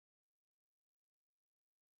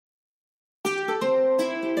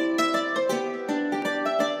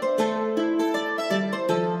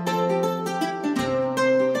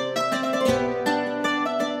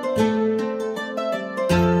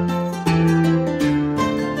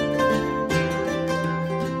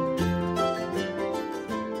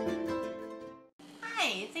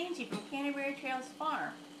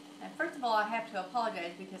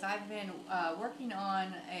working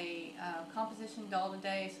on a composition doll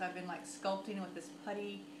today, so I've been like sculpting with this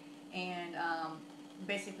putty, and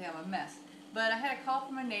basically I'm a mess. But I had a call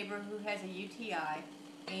from a neighbor who has a UTI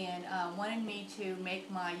and wanted me to make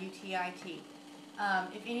my UTI tea.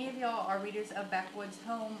 If any of y'all are readers of Backwoods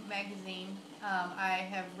Home magazine, I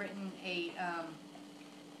have written a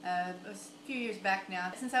few years back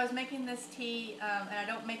now. Since I was making this tea, and I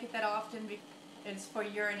don't make it that often, it's for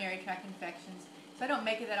urinary tract infections, so I don't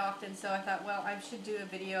make it that often, so I thought, well, I should do a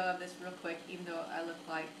video of this real quick, even though I look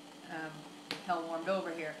like hell warmed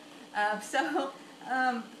over here.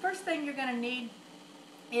 First thing you're going to need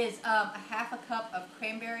is a half a cup of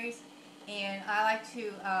cranberries, and I like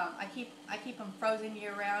to I keep them frozen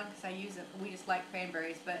year round because we just like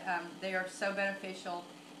cranberries, but they are so beneficial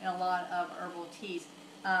in a lot of herbal teas.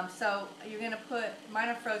 So you're going to put, mine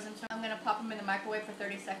are frozen, so I'm going to pop them in the microwave for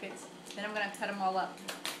 30 seconds, then I'm going to cut them all up.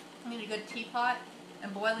 You need a good teapot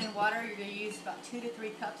and boiling water. You're going to use about 2 to 3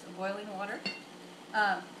 cups of boiling water.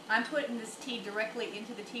 I'm putting this tea directly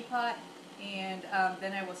into the teapot, and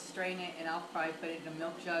then I will strain it, and I'll probably put it in a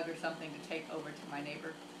milk jug or something to take over to my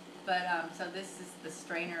neighbor. But so this is the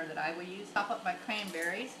strainer that I will use. Chop up my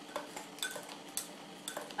cranberries.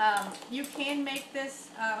 You can make this,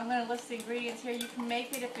 I'm going to list the ingredients here. You can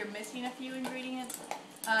make it if you're missing a few ingredients.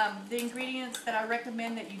 The ingredients that I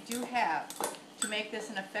recommend that you do have to make this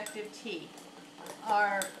an effective tea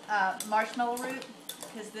are marshmallow root,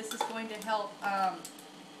 because this is going to help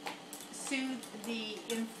soothe the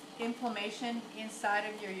inflammation inside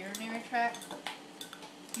of your urinary tract.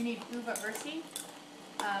 You need Uva Ursi.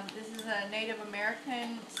 This is a Native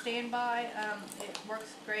American standby. It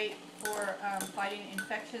works great for fighting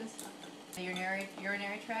infections in the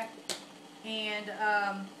urinary tract. And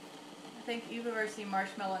I think Uva Ursi,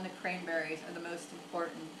 marshmallow, and the cranberries are the most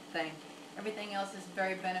important thing. Everything else is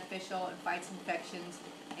very beneficial. It fights infections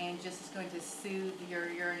and just is going to soothe your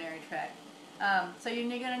urinary tract. So you're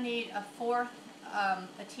going to need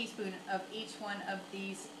a teaspoon of each one of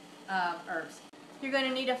these herbs. You're going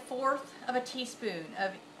to need 1/4 of a teaspoon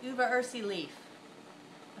of Uva Ursi leaf,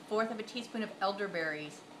 1/4 of a teaspoon of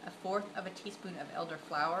elderberries, 1/4 of a teaspoon of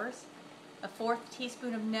elderflowers, 1/4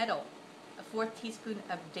 teaspoon of nettle, 1/4 teaspoon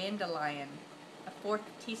of dandelion, 1/4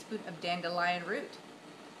 teaspoon of dandelion root,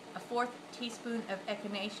 1/4 teaspoon of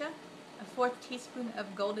echinacea, 1/4 teaspoon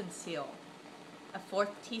of golden seal, 1/4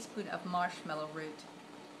 teaspoon of marshmallow root,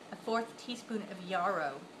 1/4 teaspoon of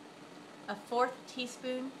yarrow, 1/4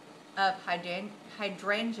 teaspoon of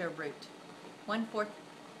hydrangea root, 1/4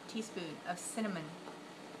 teaspoon of cinnamon,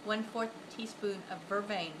 1/4 teaspoon of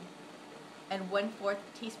vervain, and 1/4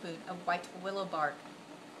 teaspoon of white willow bark.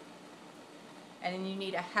 And then you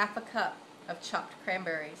need a half a cup of chopped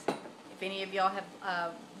cranberries. If any of y'all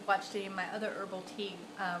have watched any of my other herbal tea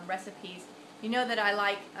recipes, you know that I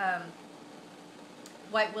like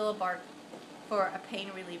white willow bark for a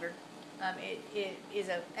pain reliever. It is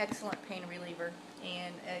an excellent pain reliever,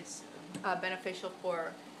 and it's beneficial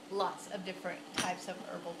for lots of different types of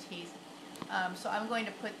herbal teas. So I'm going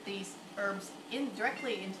to put these herbs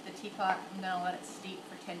directly into the teapot. I'm going to let it steep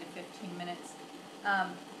for 10 to 15 minutes.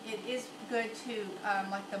 It is good to,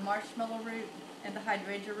 like the marshmallow root and the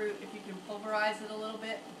hydrangea root, if you can pulverize it a little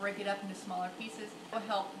bit, break it up into smaller pieces, it will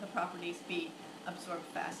help the properties be absorbed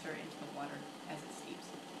faster into the water as it steeps.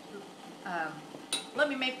 Let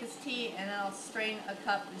me make this tea, and then I'll strain a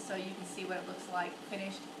cup so you can see what it looks like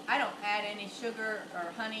finished. I don't add any sugar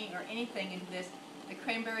or honey or anything into this. The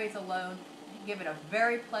cranberries alone give it a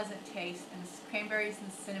very pleasant taste, and the cranberries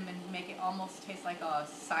and cinnamon make it almost taste like a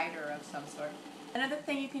cider of some sort. Another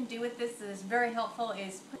thing you can do with this that is very helpful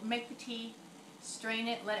is make the tea, strain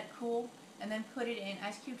it, let it cool, and then put it in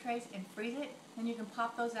ice cube trays and freeze it. Then you can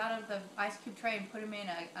pop those out of the ice cube tray and put them in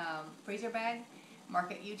a freezer bag,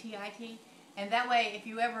 mark it UTI tea. And that way, if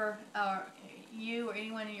you ever, you or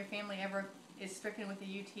anyone in your family ever is stricken with a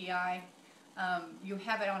UTI, you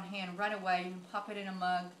have it on hand right away. You can pop it in a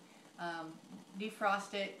mug,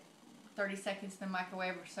 defrost it, 30 seconds in the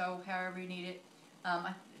microwave or so, however you need it.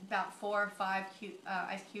 About 4 or 5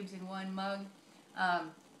 ice cubes in one mug.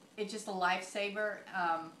 It's just a lifesaver.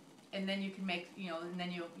 And then you can make, and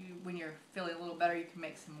then when you're feeling a little better, you can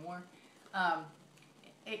make some more.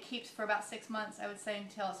 It keeps for about 6 months, I would say,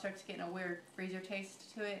 until it starts getting a weird freezer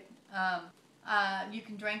taste to it. You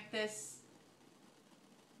can drink this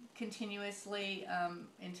continuously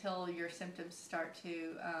until your symptoms start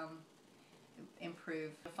to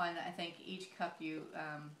improve. You'll find that I think each cup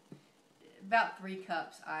about 3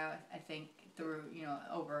 cups, I think, through,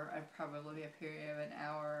 over probably a period of an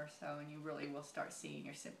hour or so, and you really will start seeing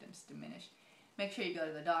your symptoms diminish. Make sure you go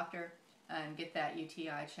to the doctor and get that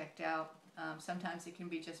UTI checked out. Sometimes it can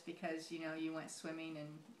be just because, you know, you went swimming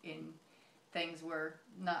and things were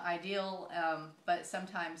not ideal, but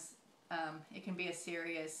sometimes it can be a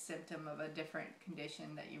serious symptom of a different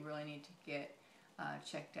condition that you really need to get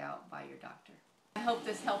checked out by your doctor. I hope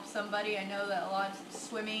this helps somebody. I know that a lot of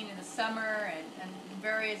swimming in the summer and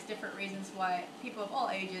various different reasons why people of all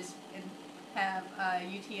ages have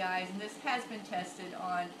UTIs, and this has been tested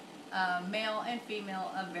on male and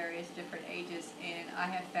female of various different ages, and I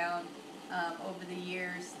have found over the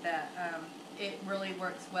years that it really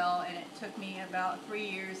works well, and it took me about 3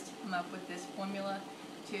 years to come up with this formula.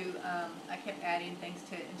 I kept adding things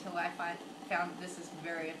to it until I found this is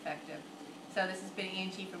very effective. So this has been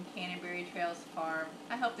Angie from Canterbury Trails Farm.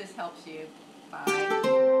 I hope this helps you.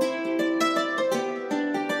 Bye.